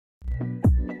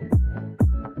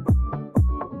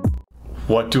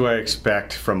What do I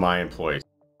expect from my employees?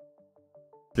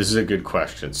 This is a good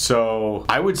question. So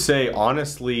I would say,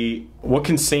 honestly, what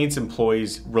can Saint's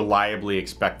employees reliably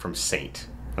expect from Saint?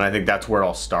 And I think that's where it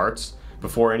all starts.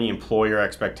 Before any employer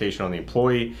expectation on the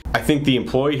employee, I think the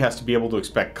employee has to be able to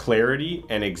expect clarity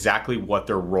and exactly what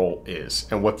their role is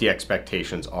and what the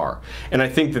expectations are. And I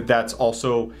think that that's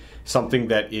also something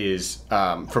that is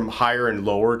from higher and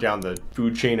lower down the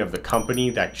food chain of the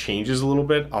company that changes a little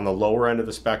bit. On the lower end of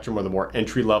the spectrum, or the more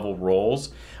entry-level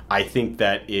roles, I think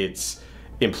that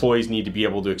employees need to be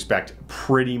able to expect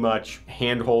pretty much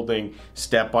hand-holding,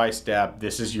 step-by-step.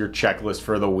 This is your checklist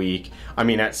for the week. I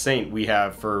mean, at Saint, we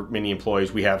have, for many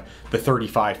employees, we have the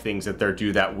 35 things that they're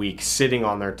due that week sitting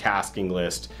on their tasking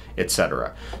list,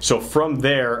 etc. So from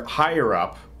there, higher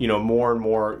up, more and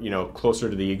more, closer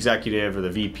to the executive or the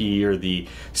VP or the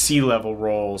C-level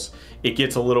roles, it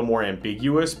gets a little more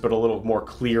ambiguous, but a little more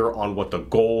clear on what the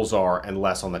goals are and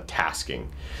less on the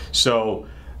tasking. So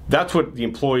that's what the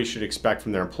employees should expect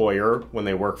from their employer when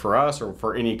they work for us or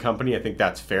for any company. I think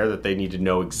that's fair, that they need to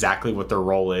know exactly what their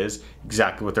role is,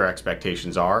 exactly what their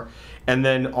expectations are. And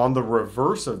then on the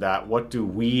reverse of that, what do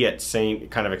we at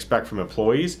Saint kind of expect from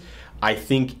employees? I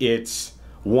think it's,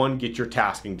 one, get your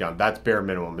tasking done. That's bare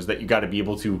minimum, is that you got to be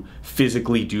able to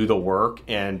physically do the work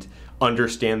and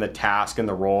understand the task and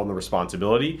the role and the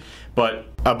responsibility. But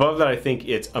above that, I think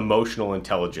it's emotional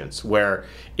intelligence, where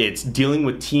it's dealing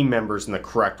with team members in the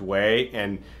correct way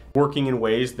and working in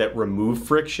ways that remove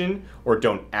friction or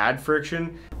don't add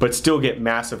friction, but still get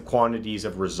massive quantities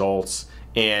of results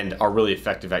and are really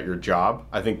effective at your job.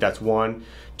 I think that's one.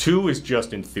 Two is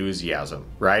just enthusiasm,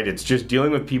 right? It's just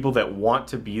dealing with people that want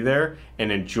to be there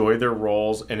and enjoy their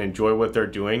roles and enjoy what they're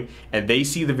doing, and they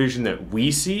see the vision that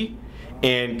we see.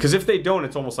 And because if they don't,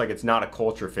 it's almost like it's not a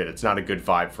culture fit. It's not a good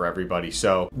vibe for everybody.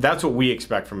 So that's what we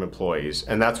expect from employees.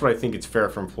 And that's what I think it's fair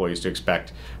for employees to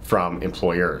expect from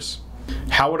employers.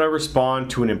 How would I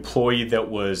respond to an employee that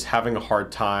was having a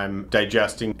hard time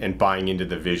digesting and buying into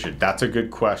the vision? That's a good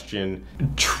question.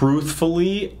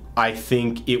 Truthfully, I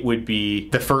think it would be,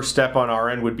 the first step on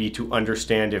our end would be to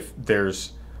understand if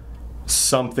there's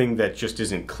something that just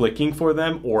isn't clicking for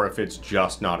them, or if it's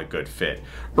just not a good fit.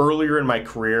 Earlier in my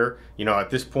career, at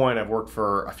this point, I've worked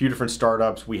for a few different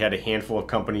startups. We had a handful of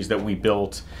companies that we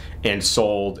built and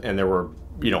sold, and there were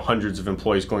hundreds of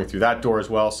employees going through that door as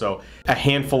well. So a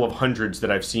handful of hundreds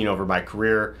that I've seen over my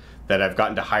career that I've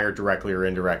gotten to hire directly or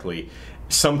indirectly.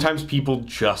 Sometimes people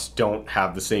just don't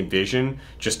have the same vision,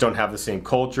 just don't have the same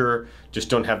culture, just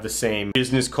don't have the same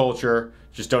business culture,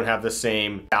 just don't have the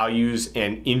same values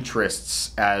and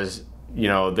interests as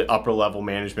the upper level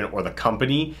management or the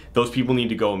company. Those people need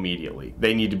to go immediately.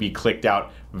 They need to be clicked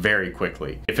out very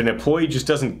quickly. If an employee just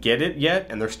doesn't get it yet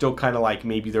and they're still kind of like,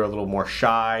 maybe they're a little more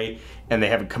shy and they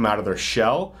haven't come out of their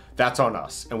shell, that's on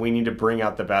us. And we need to bring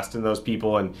out the best in those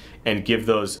people and give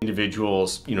those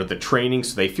individuals, the training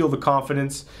so they feel the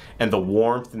confidence and the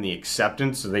warmth and the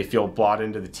acceptance so they feel brought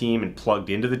into the team and plugged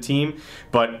into the team.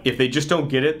 But if they just don't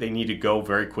get it, they need to go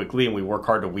very quickly, and we work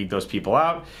hard to weed those people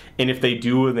out. And if they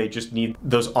do and they just need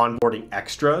those onboarding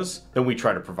extras, then we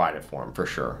try to provide it for them for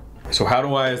sure. So how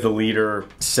do I, as the leader,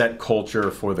 set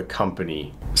culture for the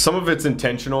company? Some of it's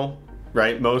intentional,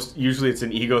 right? Usually it's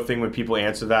an ego thing when people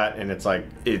answer that, and it's like,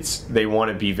 they want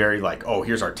to be very like, oh,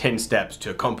 here's our 10 steps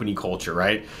to company culture,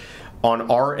 right? On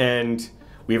our end,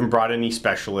 we haven't brought any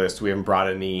specialists, we haven't brought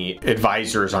any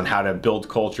advisors on how to build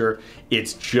culture.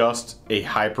 It's just a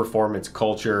high performance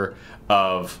culture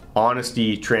of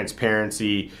honesty,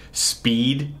 transparency.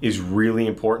 Speed is really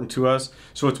important to us.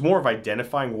 So it's more of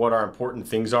identifying what our important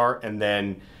things are and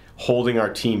then holding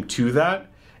our team to that.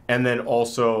 And then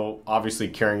also obviously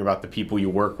caring about the people you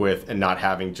work with and not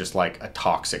having just like a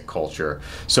toxic culture.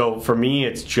 So for me,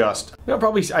 it's just,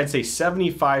 probably I'd say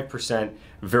 75%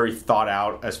 very thought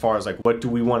out as far as like, what do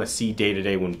we want to see day to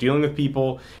day when dealing with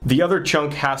people. The other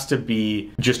chunk has to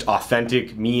be just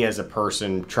authentic, me as a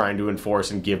person trying to enforce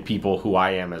and give people who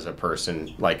I am as a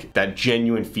person, like that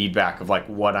genuine feedback of like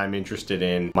what I'm interested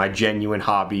in, my genuine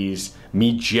hobbies,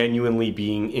 me genuinely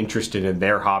being interested in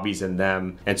their hobbies and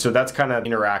them. And so that's kind of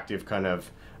interactive, kind of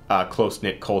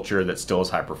close-knit culture that still is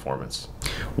high performance.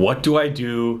 What do I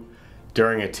do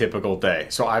during a typical day?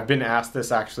 So I've been asked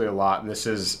this actually a lot,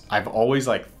 and I've always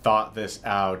like thought this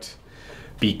out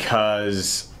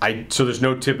because so there's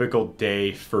no typical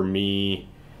day for me.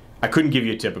 I couldn't give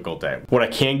you a typical day. What I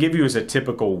can give you is a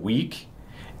typical week,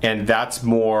 and that's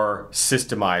more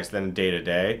systemized than a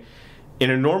day-to-day. In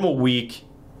a normal week,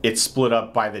 it's split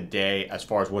up by the day as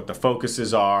far as what the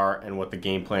focuses are and what the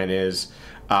game plan is.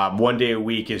 One day a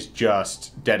week is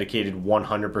just dedicated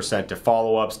 100% to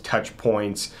follow-ups, touch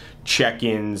points,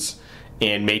 check-ins,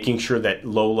 and making sure that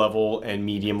low level and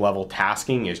medium level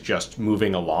tasking is just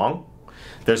moving along.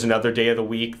 There's another day of the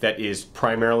week that is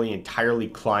primarily entirely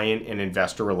client and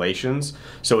investor relations.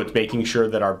 So it's making sure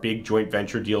that our big joint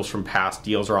venture deals from past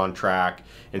deals are on track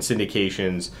and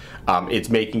syndications. It's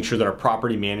making sure that our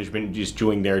property management is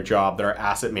doing their job, that our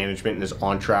asset management is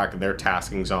on track and their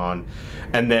tasking's on.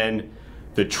 And then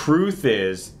the truth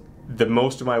is, the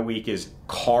most of my week is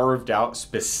carved out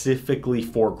specifically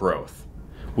for growth.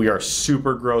 We are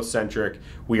super growth centric.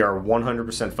 We are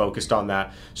 100% focused on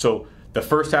that. So the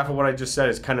first half of what I just said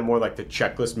is kind of more like the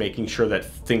checklist, making sure that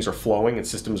things are flowing and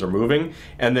systems are moving.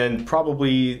 And then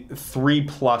probably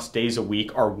 3+ days a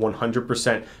week are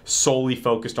 100% solely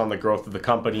focused on the growth of the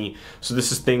company. So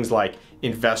this is things like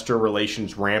investor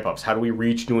relations ramp ups. How do we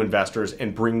reach new investors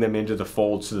and bring them into the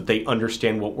fold so that they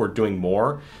understand what we're doing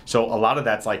more? So a lot of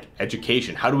that's like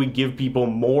education. How do we give people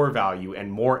more value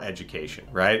and more education,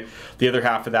 right? The other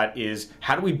half of that is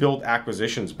how do we build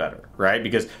acquisitions better, right?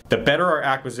 Because the better our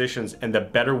acquisitions and the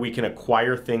better we can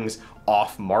acquire things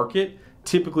off market,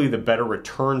 typically the better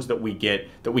returns that we get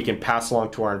that we can pass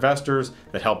along to our investors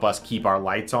that help us keep our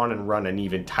lights on and run an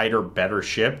even tighter, better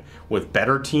ship with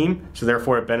better team. So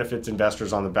therefore it benefits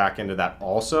investors on the back end of that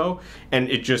also. And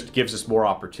it just gives us more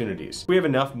opportunities. We have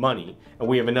enough money and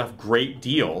we have enough great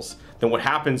deals, then what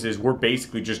happens is we're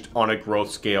basically just on a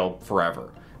growth scale forever.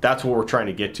 That's what we're trying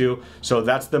to get to. So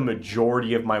that's the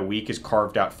majority of my week is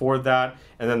carved out for that.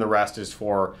 And then the rest is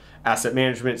for asset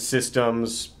management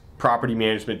systems, property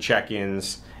management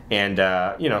check-ins, and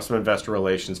some investor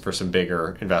relations for some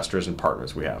bigger investors and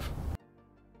partners we have.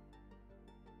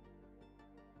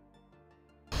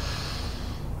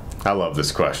 I love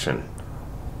this question.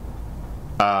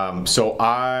 So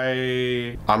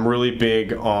I'm really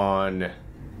big on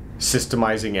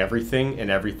systemizing everything and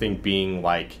everything being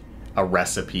like a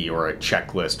recipe or a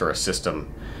checklist or a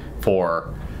system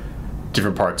for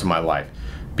different parts of my life.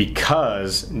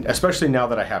 Because, especially now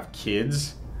that I have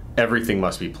kids, everything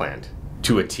must be planned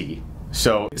to a T.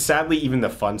 So sadly, even the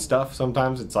fun stuff,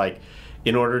 sometimes it's like,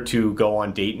 in order to go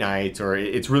on date nights, or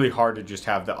it's really hard to just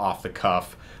have the off the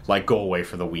cuff, like go away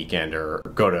for the weekend or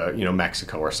go to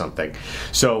Mexico or something.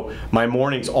 So my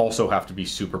mornings also have to be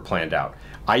super planned out.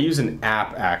 I use an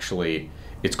app actually.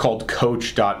 It's called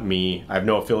Coach.me. I have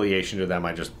no affiliation to them.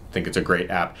 I just think it's a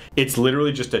great app. It's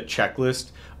literally just a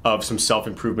checklist of some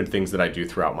self-improvement things that I do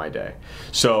throughout my day.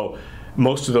 So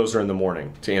most of those are in the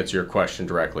morning, to answer your question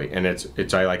directly. And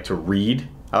it's I like to read.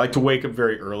 I like to wake up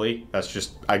very early. That's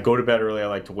just, I go to bed early. I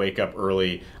like to wake up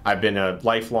early. I've been a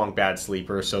lifelong bad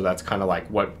sleeper, so that's kind of like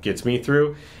what gets me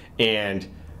through. And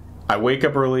I wake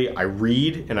up early, I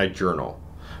read, and I journal.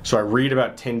 So I read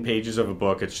about 10 pages of a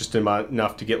book. It's just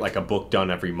enough to get like a book done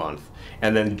every month.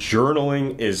 And then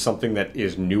journaling is something that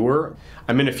is newer.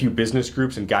 I'm in a few business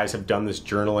groups and guys have done this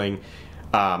journaling.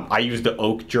 I use the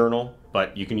Oak journal,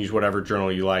 but you can use whatever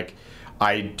journal you like.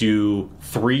 I do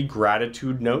 3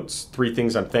 gratitude notes, 3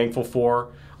 things I'm thankful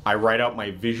for. I write out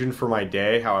my vision for my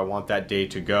day, how I want that day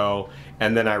to go.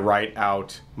 And then I write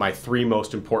out my 3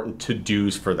 most important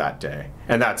to-dos for that day.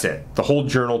 And that's it. The whole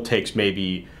journal takes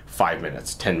maybe 5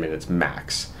 minutes, 10 minutes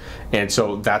max. And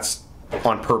so that's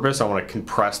on purpose. I want to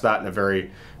compress that in a very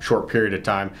short period of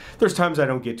time. There's times I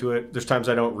don't get to it. There's times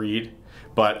I don't read.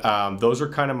 But those are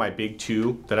kind of my big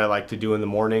 2 that I like to do in the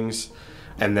mornings.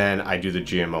 And then I do the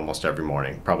gym almost every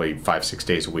morning, probably 5-6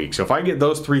 days a week. So if I get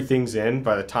those 3 things in,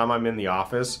 by the time I'm in the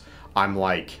office, I'm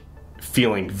like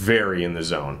feeling very in the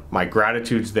zone. My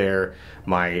gratitude's there,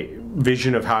 my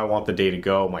vision of how I want the day to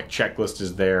go, my checklist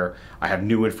is there, I have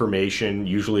new information,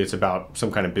 usually it's about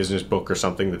some kind of business book or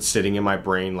something that's sitting in my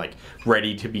brain, like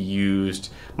ready to be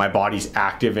used, my body's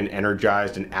active and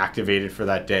energized and activated for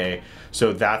that day.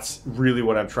 So that's really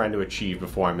what I'm trying to achieve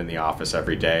before I'm in the office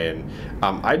every day. And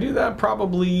I do that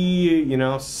probably,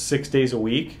 6 days a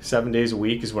week, 7 days a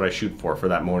week is what I shoot for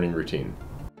that morning routine.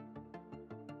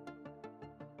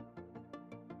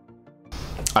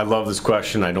 I love this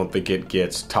question. I don't think it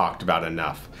gets talked about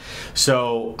enough.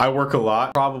 So I work a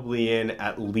lot, probably in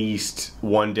at least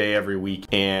 1 day every week,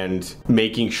 and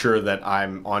making sure that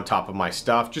I'm on top of my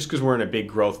stuff just because we're in a big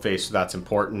growth phase, so that's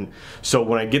important. So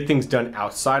when I get things done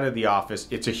outside of the office,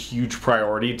 it's a huge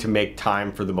priority to make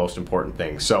time for the most important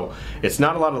things. So it's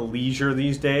not a lot of leisure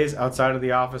these days outside of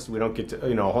the office. We don't get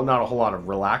to, not a whole lot of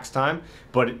relaxed time,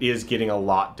 but it is getting a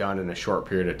lot done in a short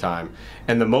period of time.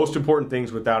 And the most important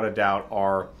things without a doubt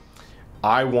are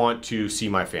I want to see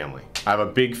my family. I have a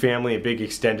big family, a big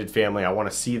extended family. I want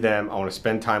to see them. I want to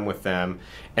spend time with them,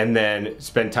 and then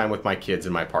spend time with my kids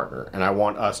and my partner. And I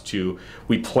want us to,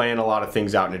 we plan a lot of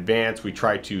things out in advance. We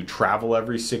try to travel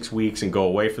every 6 weeks and go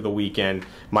away for the weekend,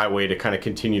 my way to kind of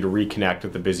continue to reconnect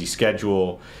with the busy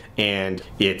schedule. And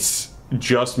it's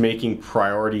just making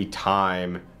priority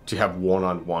time to have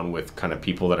one-on-one with kind of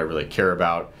people that I really care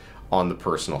about on the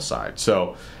personal side.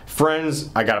 So friends,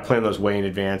 I got to plan those way in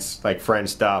advance. Like friend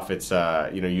stuff, it's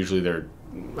usually they're,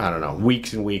 I don't know,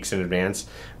 weeks and weeks in advance.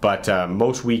 But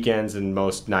most weekends and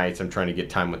most nights, I'm trying to get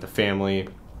time with the family.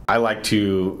 I like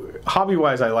to,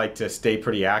 hobby-wise, I like to stay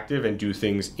pretty active and do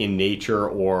things in nature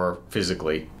or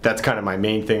physically. That's kind of my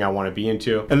main thing I want to be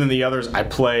into. And then the others, I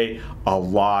play a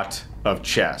lot of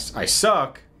chess. I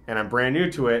suck, and I'm brand new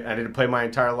to it. I didn't play my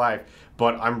entire life,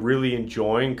 but I'm really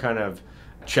enjoying kind of,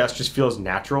 chess just feels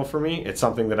natural for me. It's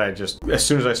something that I just, as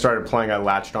soon as I started playing, I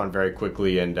latched on very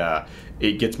quickly, and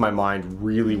it gets my mind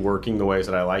really working the ways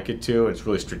that I like it to. It's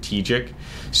really strategic.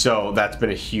 So that's been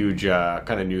a huge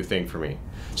kind of new thing for me.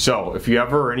 So if you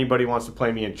ever, or anybody wants to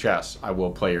play me in chess, I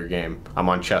will play your game. I'm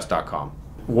on chess.com.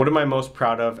 What am I most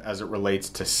proud of as it relates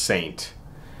to Saint?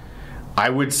 I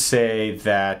would say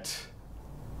that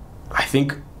I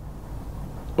think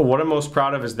what I'm most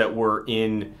proud of is that we're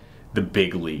in the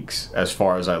big leagues as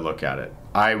far as I look at it.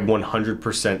 I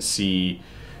 100% see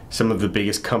some of the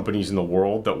biggest companies in the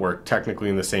world that we're technically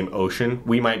in the same ocean.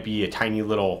 We might be a tiny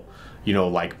little,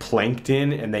 like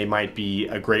plankton, and they might be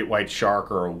a great white shark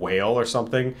or a whale or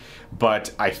something.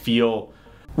 But I feel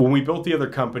when we built the other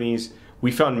companies,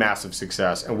 we found massive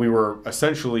success, and we were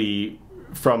essentially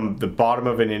from the bottom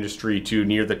of an industry to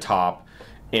near the top.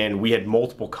 And we had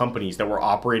multiple companies that were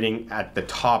operating at the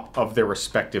top of their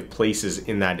respective places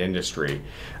in that industry.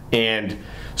 And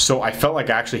so I felt like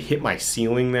I actually hit my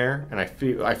ceiling there, and I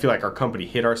feel like our company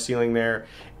hit our ceiling there,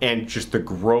 and just the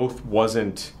growth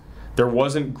there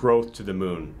wasn't growth to the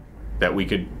moon that we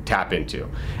could tap into.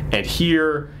 And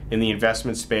here in the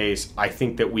investment space, I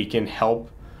think that we can help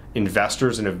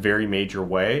investors in a very major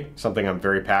way, something I'm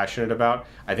very passionate about.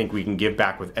 I think we can give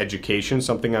back with education,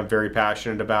 something I'm very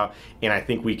passionate about, and I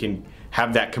think we can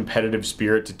have that competitive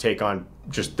spirit to take on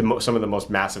just some of the most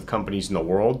massive companies in the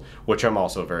world, which I'm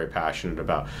also very passionate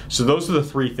about. So those are the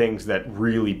three things that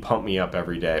really pump me up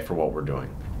every day for what we're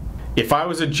doing. If I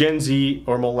was a Gen Z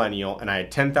or millennial and I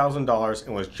had $10,000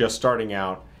 and was just starting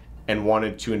out and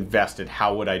wanted to invest it,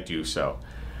 how would I do so?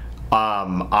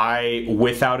 I,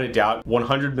 without a doubt,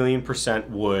 100 million%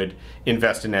 would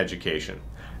invest in education.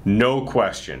 No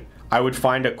question. I would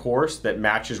find a course that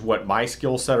matches what my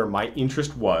skill set or my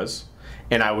interest was,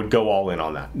 and I would go all in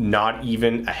on that. Not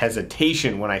even a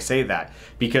hesitation when I say that,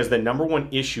 because the number one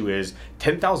issue is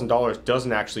 $10,000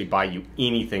 doesn't actually buy you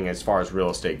anything as far as real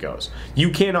estate goes.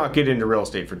 You cannot get into real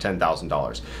estate for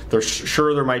 $10,000.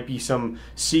 Sure, there might be some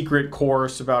secret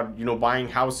course about, buying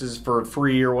houses for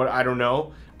free or what, I don't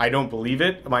know. I don't believe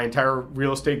it. My entire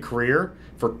real estate career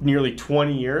for nearly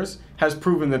 20 years has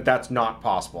proven that that's not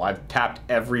possible. I've tapped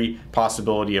every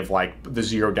possibility of like the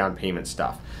zero down payment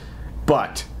stuff.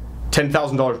 But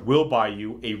 $10,000 will buy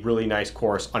you a really nice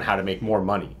course on how to make more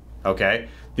money, okay?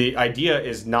 The idea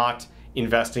is not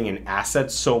investing in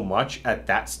assets so much at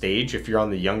that stage if you're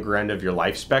on the younger end of your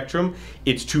life spectrum.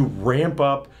 It's to ramp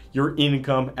up your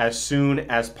income as soon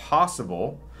as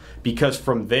possible, because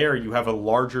from there you have a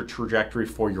larger trajectory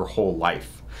for your whole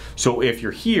life. So if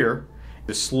you're here,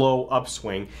 the slow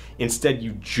upswing, instead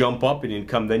you jump up in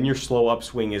income, then your slow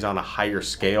upswing is on a higher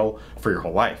scale for your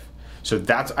whole life. So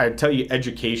that's, I tell you,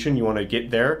 education, you want to get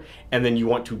there, and then you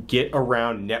want to get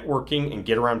around networking and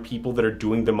get around people that are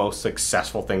doing the most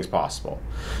successful things possible.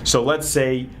 So let's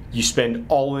say you spend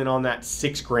all in on that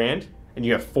 $6,000 and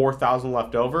you have 4,000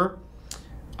 left over.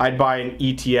 I'd buy an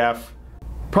ETF,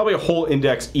 probably a whole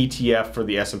index ETF for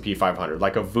the S&P 500,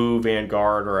 like a VU,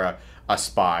 Vanguard, or a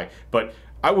SPY. But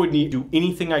I would need to do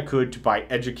anything I could to buy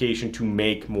education to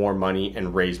make more money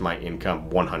and raise my income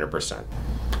 100%.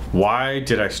 Why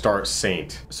did I start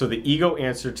Saint? So the ego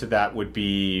answer to that would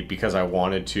be because I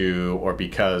wanted to, or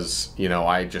because,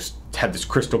 I just had this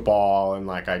crystal ball and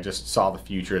like I just saw the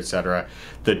future, etc.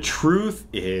 The truth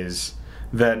is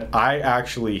that I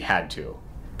actually had to,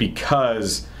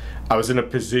 because I was in a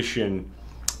position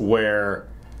where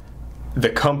the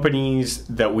companies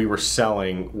that we were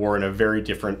selling were in a very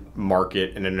different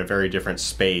market and in a very different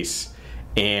space,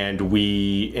 and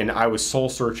I was soul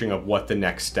searching of what the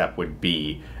next step would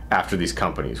be after these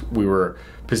companies. We were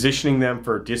positioning them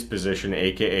for disposition,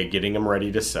 aka getting them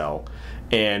ready to sell,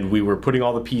 and we were putting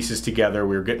all the pieces together.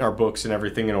 We were getting our books and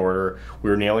everything in order. We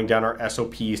were nailing down our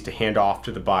SOPs to hand off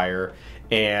to the buyer,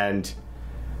 and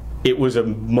it was a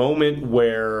moment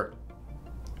where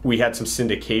we had some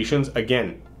syndications.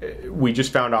 Again, we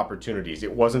just found opportunities.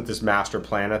 It wasn't this master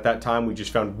plan at that time. We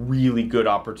just found really good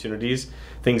opportunities,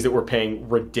 things that were paying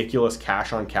ridiculous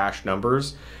cash on cash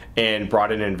numbers, and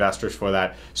brought in investors for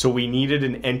that. So we needed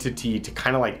an entity to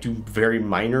kind of like do very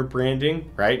minor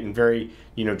branding, right? And very,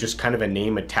 just kind of a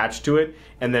name attached to it.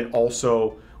 And then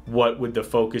also, what would the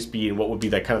focus be and what would be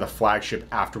that kind of the flagship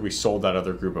after we sold that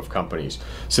other group of companies.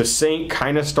 So Saint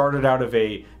kind of started out of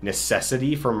a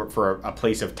necessity for a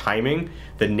place of timing.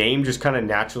 The name just kind of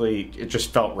naturally, it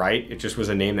just felt right. It just was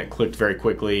a name that clicked very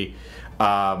quickly.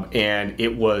 And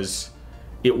it wasn't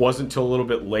until a little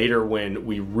bit later when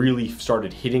we really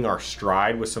started hitting our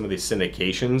stride with some of these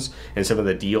syndications and some of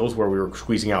the deals where we were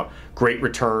squeezing out great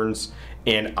returns.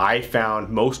 And I found,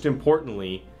 most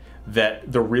importantly,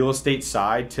 that the real estate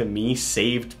side to me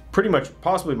saved pretty much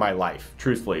possibly my life,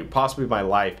 truthfully, possibly my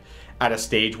life at a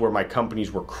stage where my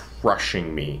companies were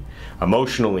crushing me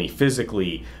emotionally,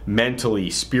 physically,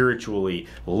 mentally, spiritually,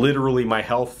 literally my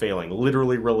health failing,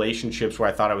 literally relationships where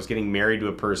I thought I was getting married to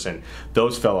a person,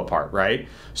 those fell apart, right?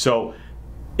 So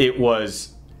it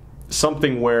was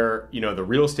something where, the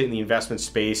real estate and the investment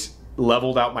space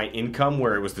leveled out my income,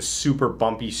 where it was the super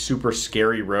bumpy, super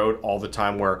scary road all the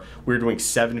time, where we were doing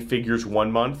 7 figures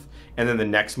one month, and then the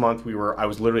next month I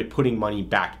was literally putting money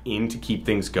back in to keep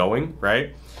things going,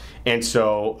 right? And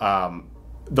so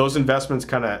those investments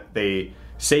they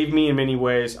saved me in many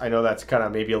ways. I know that's kind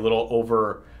of maybe a little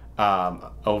over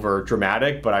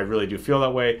dramatic, but I really do feel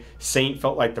that way. Saint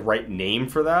felt like the right name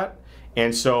for that.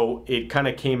 And so it kind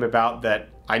of came about that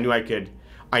I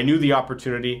knew the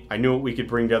opportunity. I knew what we could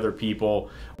bring to other people.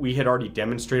 We had already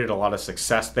demonstrated a lot of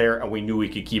success there, and we knew we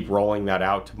could keep rolling that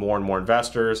out to more and more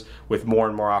investors with more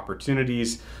and more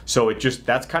opportunities. So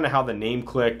that's kind of how the name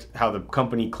clicked, how the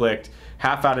company clicked,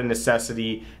 half out of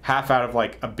necessity, half out of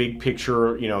like a big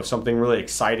picture, something really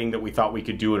exciting that we thought we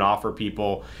could do and offer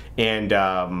people. And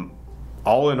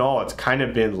all in all, it's kind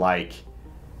of been like,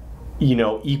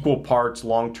 equal parts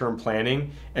long-term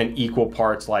planning and equal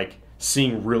parts like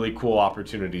seeing really cool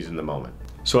opportunities in the moment.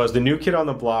 So as the new kid on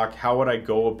the block, how would I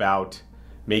go about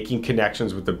making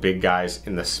connections with the big guys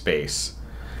in the space?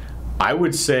 I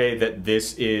would say that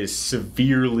this is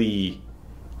severely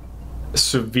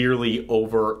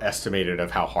overestimated of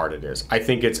how hard it is. I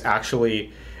think it's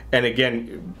actually, and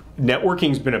again,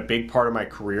 networking's been a big part of my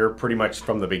career pretty much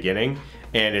from the beginning,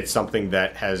 and it's something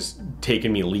that has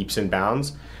taken me leaps and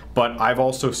bounds. But I've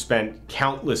also spent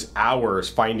countless hours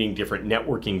finding different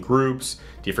networking groups,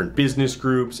 different business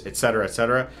groups, et cetera, et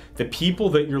cetera. The people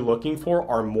that you're looking for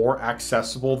are more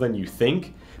accessible than you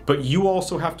think, but you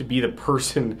also have to be the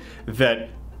person that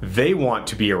they want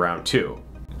to be around too.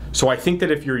 So I think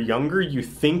that if you're younger, you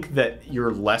think that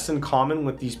you're less in common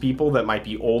with these people that might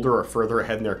be older or further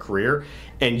ahead in their career,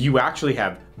 and you actually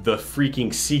have the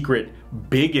freaking secret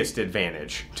biggest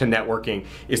advantage to networking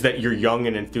is that you're young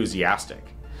and enthusiastic.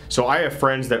 So I have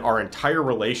friends that our entire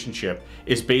relationship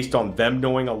is based on them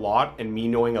knowing a lot and me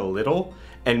knowing a little,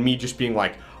 and me just being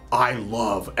like, I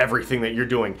love everything that you're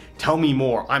doing. Tell me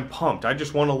more. I'm pumped. I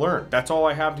just want to learn. That's all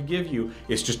I have to give you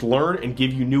is just learn and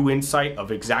give you new insight of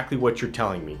exactly what you're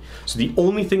telling me. So the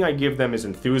only thing I give them is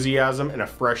enthusiasm and a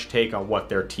fresh take on what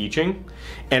they're teaching.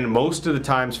 And most of the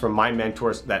times from my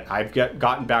mentors that I've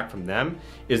gotten back from them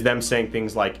is them saying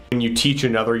things like, when you teach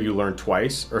another, you learn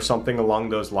twice, or something along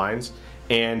those lines.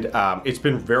 And it's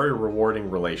been very rewarding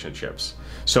relationships.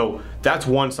 So that's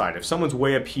one side. If someone's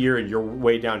way up here and you're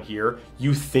way down here,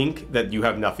 you think that you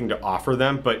have nothing to offer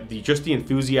them, but just the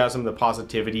enthusiasm, the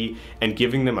positivity, and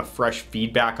giving them a fresh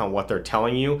feedback on what they're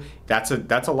telling you, that's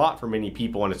a lot for many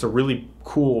people, and it's a really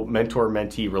cool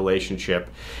mentor-mentee relationship.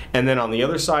 And then on the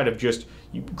other side of just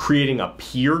creating a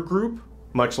peer group,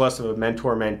 much less of a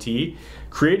mentor-mentee,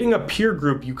 creating a peer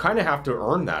group, you kind of have to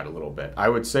earn that a little bit. I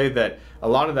would say that a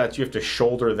lot of that you have to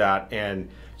shoulder that, and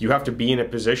you have to be in a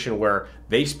position where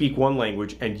they speak one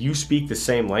language and you speak the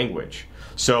same language.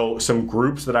 So some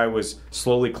groups that I was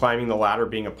slowly climbing the ladder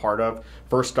being a part of,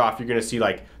 first off, you're gonna see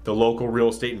like the local real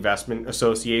estate investment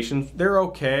associations. They're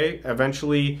okay.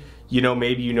 Eventually,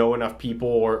 maybe you know enough people,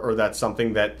 or that's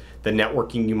something that the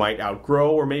networking you might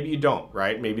outgrow, or maybe you don't,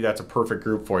 right? Maybe that's a perfect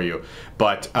group for you.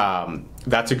 But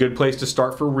that's a good place to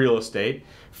start for real estate.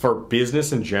 For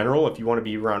business in general, if you want to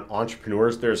be around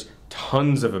entrepreneurs, there's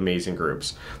tons of amazing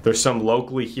groups. There's some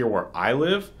locally here where I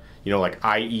live, like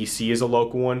IEC is a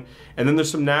local one. And then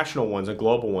there's some national ones and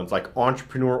global ones, like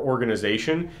Entrepreneur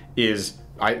Organization is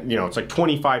it's like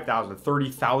 25,000,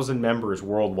 30,000 members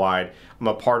worldwide. I'm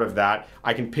a part of that.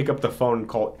 I can pick up the phone and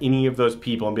call any of those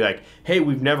people and be like, hey,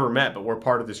 we've never met, but we're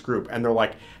part of this group. And they're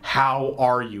like, how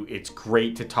are you? It's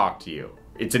great to talk to you.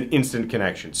 It's an instant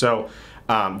connection. So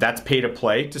that's pay to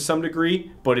play to some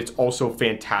degree, but it's also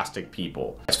fantastic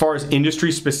people. As far as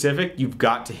industry specific, you've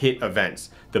got to hit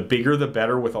events. The bigger the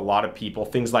better with a lot of people.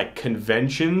 Things like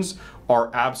conventions are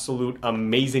absolute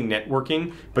amazing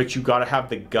networking, but you got to have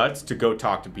the guts to go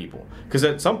talk to people. Because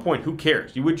at some point, who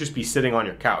cares? You would just be sitting on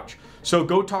your couch. So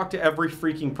go talk to every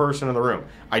freaking person in the room.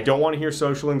 I don't want to hear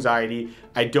social anxiety.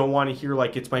 I don't want to hear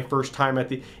like it's my first time at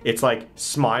the, it's like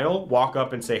smile, walk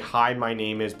up and say, hi, my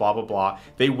name is blah, blah, blah.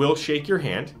 They will shake your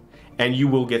hand and you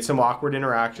will get some awkward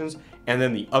interactions. And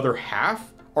then the other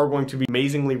half are going to be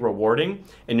amazingly rewarding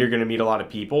and you're going to meet a lot of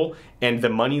people. And the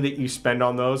money that you spend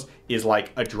on those is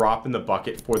like a drop in the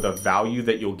bucket for the value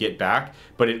that you'll get back.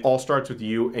 But it all starts with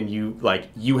you, and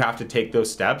you have to take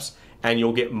those steps and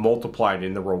you'll get multiplied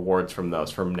in the rewards from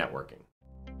those, from networking.